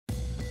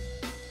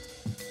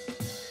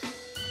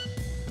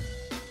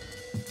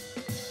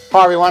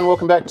Hi everyone,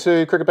 welcome back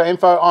to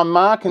CricketBatInfo. I'm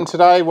Mark, and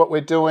today what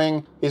we're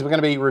doing is we're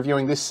going to be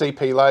reviewing this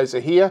CP laser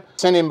here,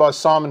 sent in by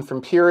Simon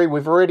from Pirie.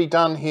 We've already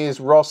done his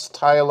Ross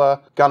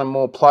Taylor Gun &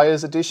 More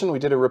Players Edition. We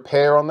did a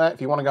repair on that. If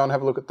you want to go and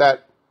have a look at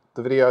that,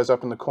 the video's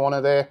up in the corner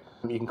there.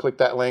 You can click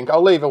that link.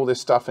 I'll leave all this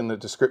stuff in the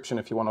description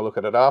if you want to look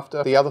at it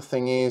after. The other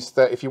thing is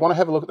that if you want to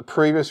have a look at the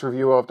previous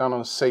review I've done on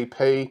a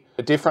CP,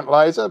 a different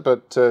laser,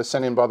 but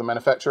sent in by the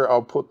manufacturer,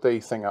 I'll put the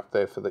thing up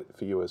there for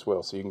you as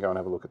well, so you can go and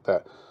have a look at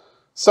that.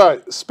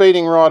 So,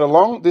 speeding right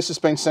along, this has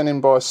been sent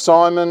in by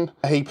Simon.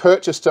 He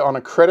purchased it on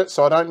a credit,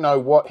 so I don't know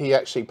what he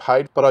actually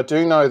paid, but I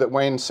do know that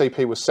when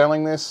CP was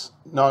selling this,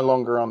 no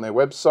longer on their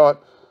website,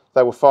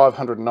 they were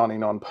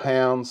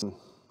 £599.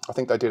 I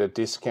think they did a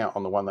discount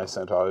on the one they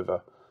sent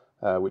over,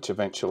 which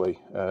eventually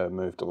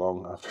moved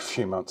along after a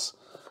few months.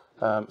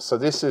 So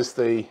this is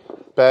the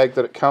bag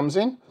that it comes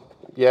in.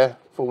 Yeah,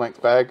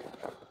 full-length bag.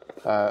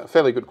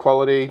 Fairly good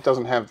quality,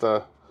 doesn't have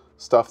the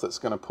stuff that's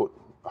going to put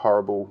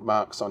horrible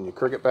marks on your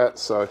cricket bat,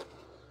 so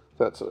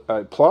that's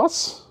a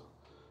plus.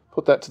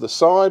 Put that to the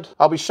side.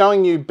 I'll be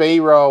showing you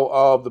B-roll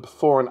of the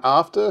before and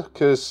after,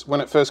 because when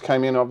it first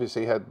came in,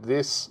 obviously had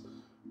this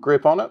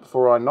grip on it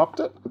before I knocked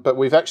it, but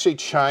we've actually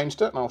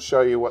changed it, and I'll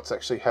show you what's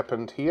actually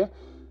happened here.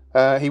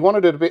 He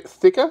wanted it a bit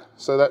thicker,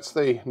 so that's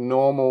the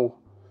normal,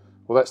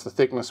 well, that's the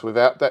thickness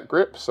without that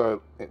grip,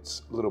 so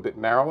it's a little bit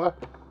narrower.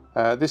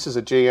 This is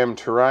a GM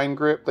terrain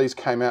grip. These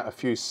came out a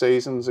few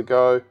seasons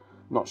ago.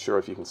 Not sure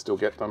if you can still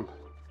get them.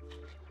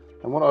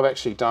 And what I've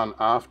actually done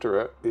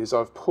after it is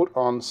I've put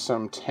on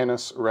some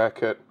tennis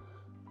racket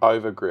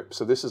over grip.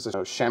 So this is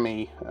a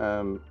chamois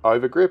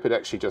over grip. It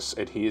actually just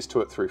adheres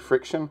to it through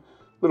friction. A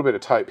little bit of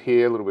tape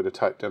here, a little bit of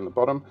tape down the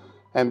bottom.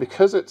 And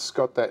because it's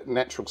got that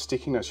natural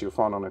stickiness you'll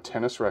find on a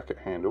tennis racket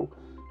handle,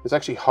 it's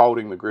actually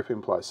holding the grip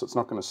in place. So it's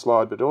not going to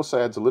slide, but it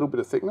also adds a little bit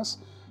of thickness.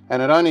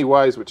 And it only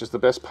weighs, which is the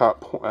best part,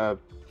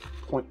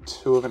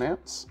 0.2 of an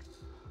ounce.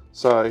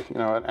 So, you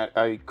know,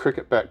 a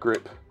cricket bat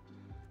grip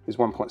is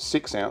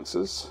 1.6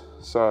 ounces.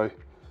 So,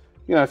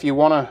 you know, if you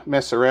want to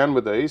mess around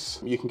with these,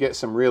 you can get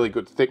some really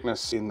good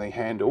thickness in the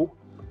handle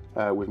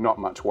with not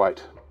much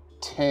weight.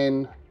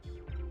 10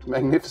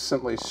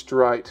 magnificently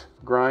straight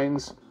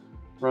grains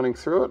running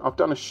through it. I've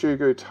done a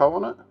shoe toe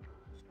on it,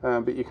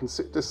 but you can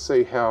just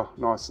see how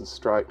nice and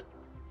straight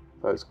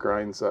those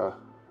grains are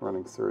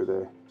running through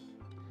there.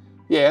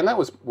 Yeah, and that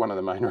was one of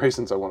the main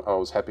reasons I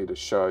was happy to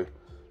show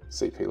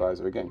CP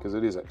laser again, because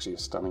it is actually a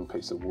stunning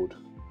piece of wood.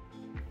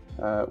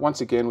 Once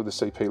again with the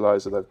CP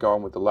laser, they've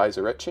gone with the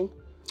laser etching,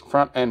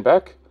 front and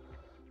back.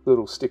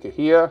 Little sticker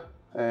here,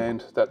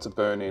 and that's a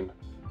burn-in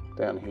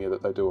down here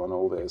that they do on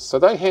all theirs. So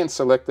they hand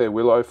select their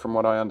willow from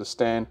what I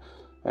understand,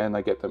 and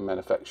they get them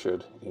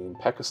manufactured in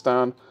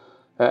Pakistan.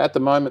 At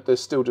the moment, they're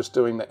still just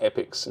doing the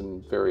epics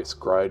in various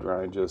grade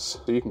ranges.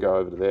 So you can go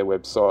over to their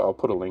website. I'll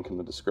put a link in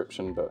the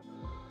description, but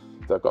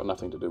they've got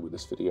nothing to do with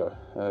this video.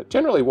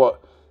 Generally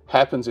what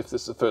happens if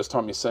this is the first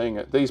time you're seeing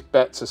it, these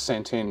bats are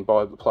sent in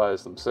by the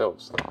players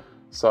themselves.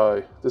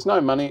 So there's no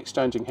money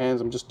exchanging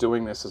hands. I'm just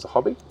doing this as a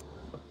hobby.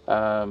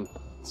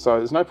 So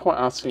there's no point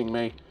asking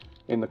me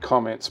in the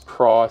comments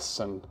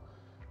price and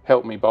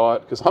help me buy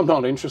it, because I'm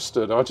not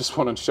interested. I just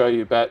want to show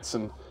you bats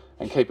and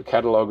keep a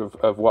catalogue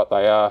of what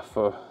they are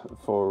for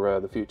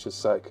the future's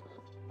sake.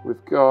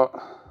 We've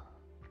got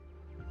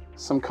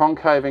some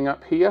concaving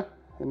up here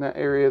in that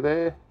area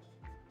there.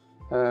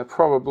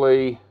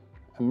 Probably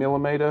a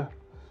millimetre.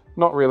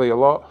 Not really a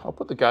lot. I'll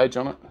put the gauge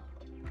on it.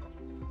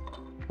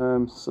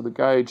 So the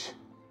gauge,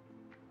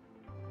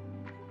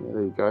 yeah,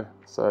 there you go.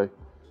 So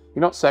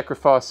you're not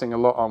sacrificing a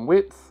lot on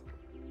width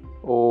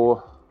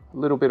or a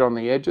little bit on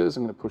the edges.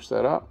 I'm going to push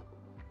that up.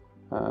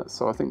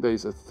 So I think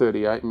these are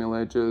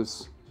 38mm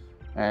edges,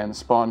 and the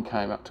spine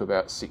came up to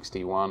about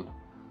 61.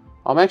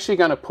 I'm actually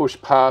going to push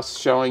past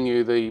showing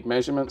you the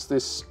measurements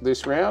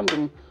this round,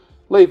 and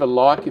leave a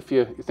like if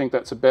you think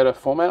that's a better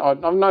format.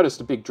 I've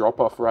noticed a big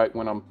drop-off rate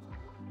when I'm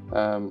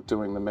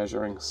doing the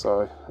measuring,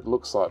 so it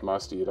looks like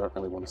most of you don't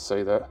really want to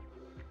see that.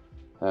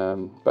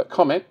 But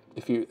comment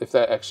if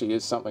that actually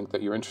is something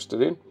that you're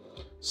interested in.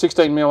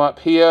 16mm up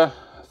here,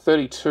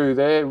 32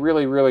 there,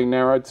 really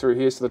narrowed through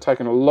here, so they're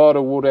taking a lot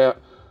of wood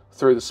out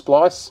through the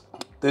splice.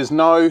 There's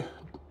no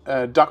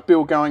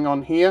duckbill going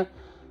on here.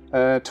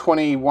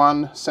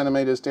 21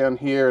 centimeters down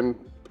here and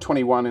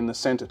 21 in the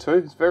center too.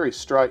 It's very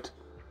straight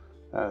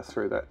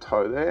through that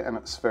toe there, and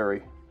it's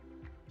very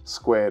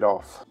squared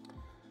off.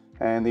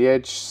 And the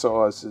edge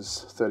size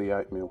is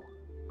 38mm.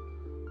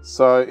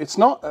 So it's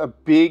not a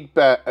big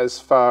bat as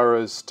far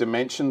as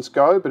dimensions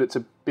go, but it's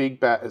a big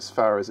bat as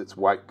far as its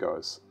weight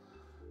goes.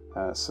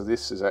 So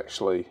this is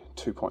actually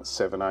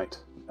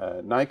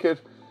 2.78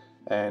 naked,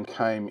 and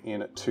came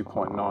in at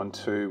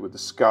 2.92 with the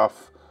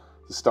scuff,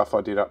 the stuff I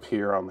did up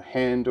here on the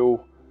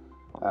handle,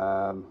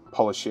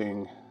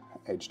 polishing,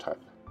 edge tape,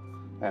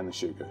 and the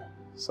shoe goo.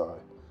 So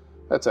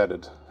that's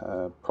added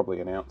probably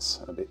an ounce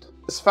and a bit.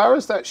 As far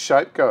as that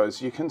shape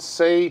goes, you can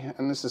see,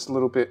 and this is a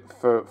little bit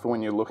for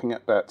when you're looking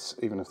at bats,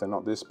 even if they're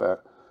not this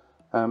bat,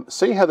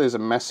 see how there's a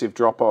massive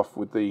drop off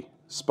with the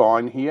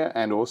spine here,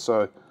 and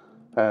also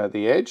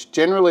the edge.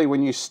 Generally,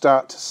 when you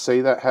start to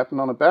see that happen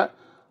on a bat,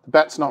 the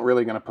bat's not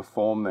really going to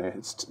perform there.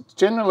 It's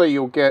generally,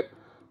 you'll get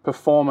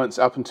performance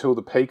up until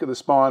the peak of the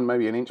spine,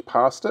 maybe an inch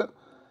past it,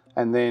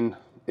 and then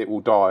it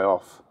will die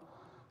off.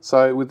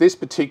 So with this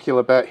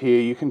particular bat here,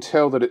 you can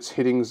tell that its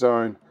hitting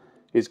zone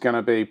is going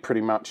to be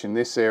pretty much in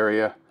this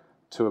area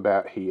to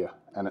about here,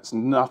 and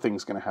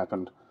nothing's going to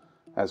happen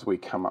as we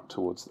come up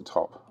towards the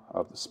top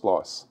of the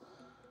splice.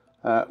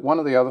 One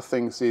of the other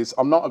things is,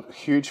 I'm not a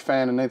huge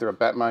fan, and neither are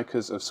bat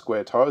makers, of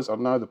square toes. I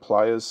know the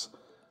players,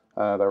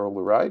 they're all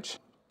the rage,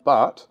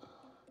 but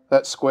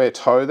that square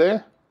toe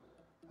there,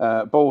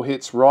 ball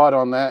hits right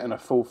on that in a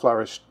full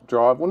flourish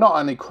drive. Well, not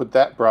only could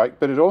that break,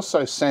 but it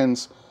also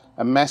sends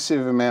a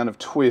massive amount of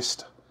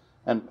twist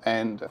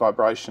and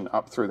vibration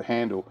up through the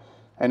handle.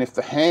 And if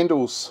the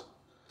handle's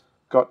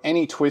got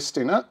any twist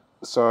in it,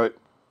 so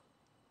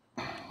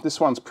this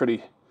one's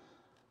pretty,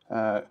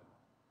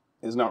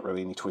 there's not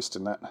really any twist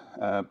in that,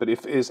 but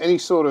if there's any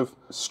sort of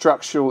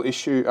structural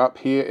issue up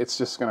here, it's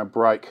just going to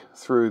break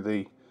through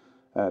the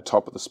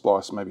top of the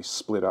splice, maybe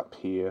split up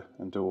here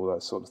and do all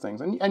those sort of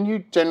things. And you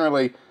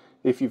generally,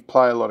 if you've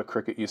played a lot of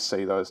cricket, you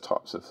see those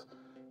types of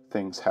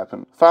things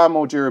happen. Far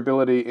more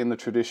durability in the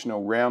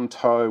traditional round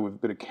toe with a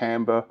bit of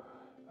camber,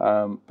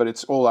 but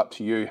it's all up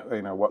to you,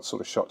 what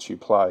sort of shots you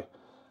play.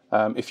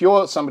 If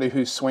you're somebody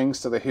who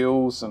swings to the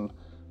hills and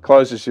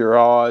closes your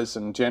eyes,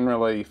 and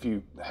generally if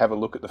you have a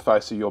look at the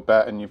face of your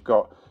bat and you've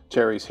got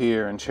cherries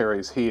here and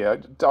cherries here,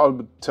 I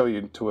would tell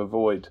you to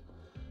avoid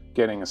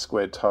getting a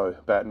squared toe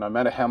bat. No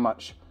matter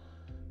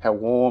how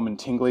warm and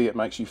tingly it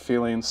makes you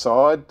feel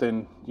inside,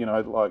 then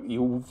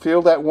you'll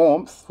feel that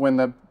warmth when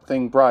the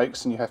thing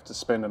breaks and you have to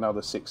spend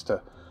another $600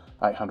 to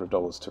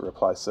 $800 to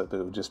replace it, but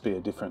it'll just be a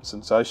different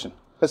sensation.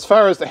 As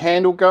far as the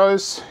handle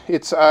goes,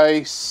 it's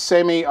a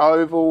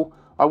semi-oval.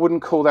 I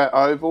wouldn't call that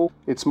oval.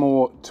 It's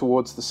more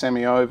towards the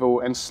semi-oval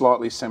and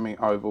slightly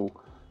semi-oval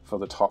for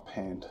the top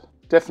hand.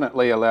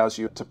 Definitely allows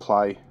you to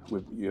play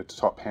with your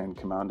top hand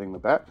commanding the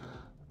bat,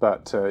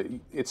 but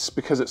it's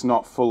because it's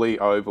not fully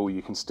oval,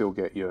 you can still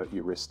get your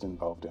wrist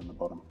involved down the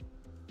bottom.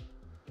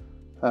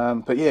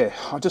 But yeah,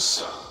 I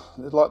just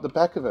like the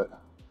back of it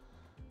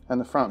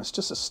and the front. It's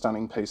just a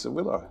stunning piece of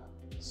willow.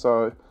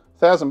 So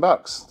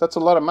 $1,000, that's a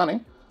lot of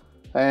money,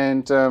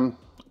 and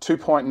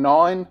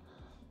 2.9,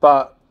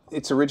 but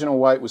its original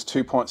weight was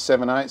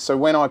 2.78. So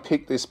when I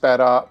picked this bat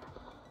up,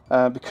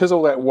 because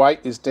all that weight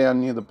is down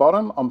near the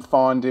bottom, I'm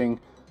finding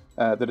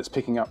that it's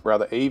picking up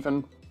rather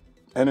even,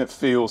 and it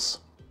feels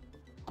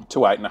to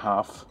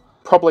 8.5.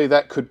 Probably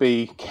that could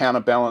be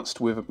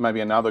counterbalanced with maybe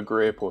another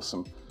grip or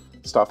some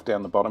stuff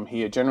down the bottom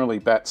here. Generally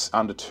bats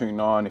under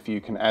 2.9, if you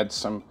can add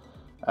some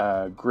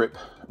grip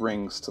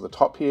rings to the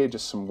top here,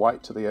 just some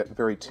weight to the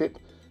very tip,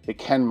 it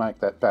can make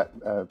that bat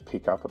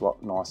pick up a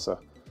lot nicer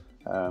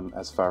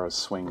as far as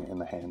swing in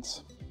the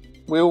hands.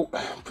 We'll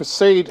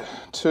proceed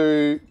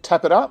to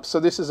tap it up. So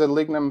this is a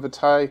lignum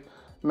vitae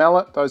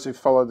mallet. Those who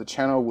follow the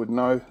channel would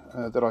know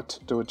that I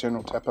do a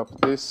general tap up of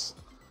this.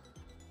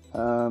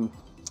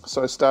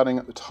 So starting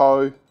at the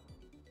toe,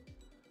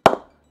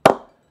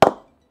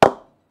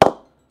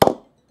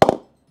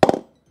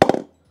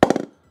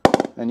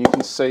 and you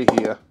can see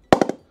here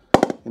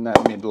in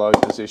that mid-low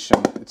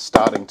position, it's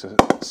starting to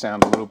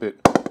sound a little bit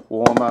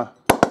warmer,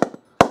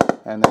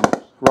 and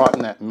then right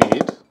in that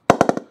mid,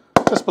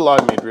 just below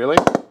mid really,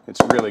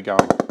 it's really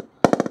going.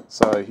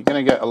 So you're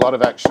going to get a lot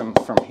of action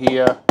from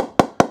here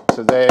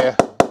to there,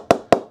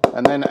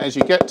 and then as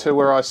you get to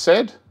where I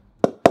said,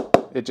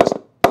 it just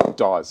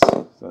dies.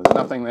 So there's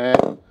nothing there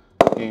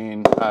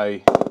in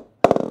a,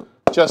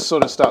 just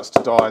sort of starts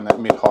to die in that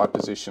mid-high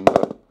position,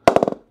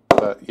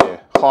 but yeah,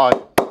 high,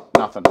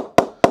 nothing.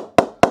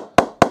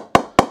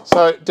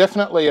 So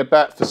definitely a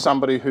bat for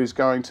somebody who's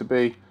going to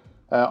be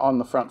on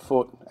the front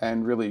foot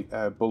and really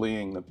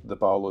bullying the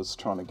bowlers,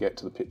 trying to get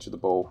to the pitch of the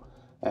ball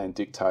and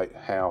dictate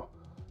how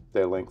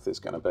their length is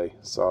going to be.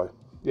 So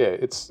yeah,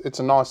 it's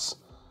a nice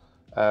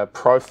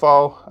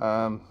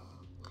profile.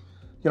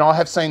 I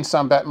have seen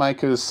some bat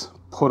makers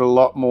put a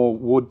lot more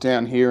wood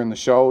down here in the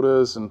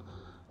shoulders and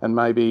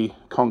maybe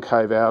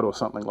concave out or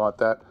something like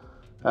that.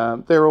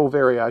 They're all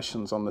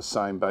variations on the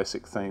same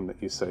basic theme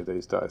that you see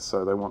these days.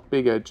 So they want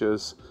big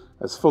edges,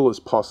 as full as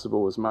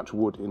possible, as much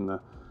wood in the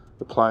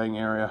playing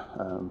area.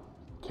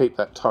 Keep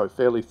that toe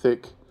fairly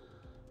thick,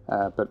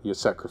 but you're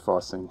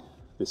sacrificing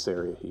this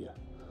area here.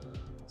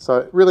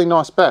 So really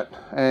nice bat,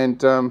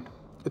 and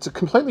it's a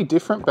completely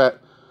different bat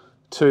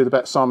to the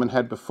bat Simon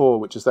had before,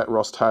 which is that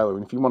Ross Taylor.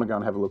 And if you want to go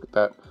and have a look at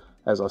that,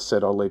 as I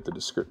said, I'll leave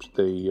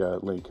the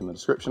link in the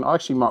description. I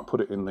actually might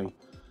put it in the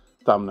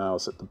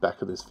thumbnails at the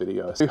back of this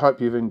video. So I hope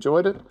you've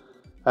enjoyed it.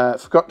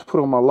 Forgot to put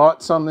all my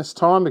lights on this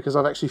time because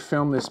I've actually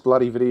filmed this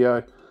bloody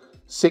video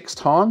 6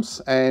 times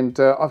and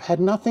I've had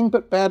nothing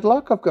but bad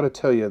luck, I've got to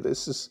tell you.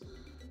 This is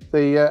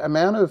the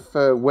amount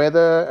of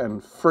weather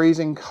and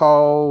freezing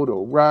cold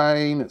or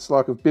rain. It's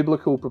like of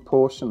biblical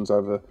proportions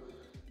over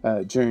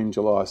June,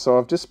 July. So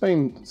I've just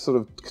been sort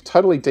of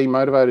totally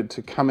demotivated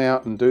to come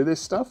out and do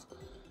this stuff.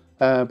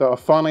 But I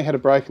finally had a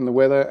break in the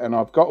weather and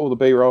I've got all the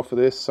B-roll for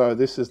this. So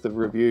this is the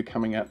review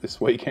coming out this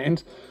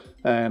weekend.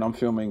 And I'm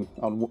filming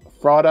on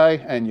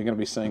Friday and you're going to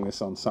be seeing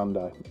this on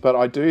Sunday. But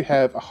I do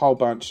have a whole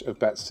bunch of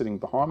bats sitting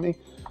behind me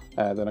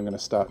that I'm going to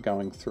start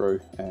going through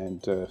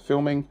and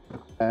filming.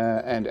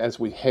 And as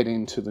we head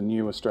into the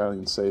new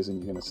Australian season,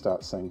 you're going to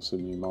start seeing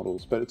some new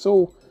models. But it's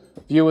all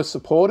viewer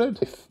supported.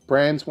 If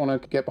brands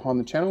want to get behind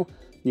the channel,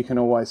 you can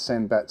always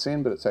send bats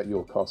in, but it's at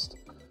your cost.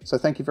 So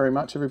thank you very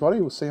much, everybody.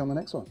 We'll see you on the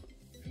next one.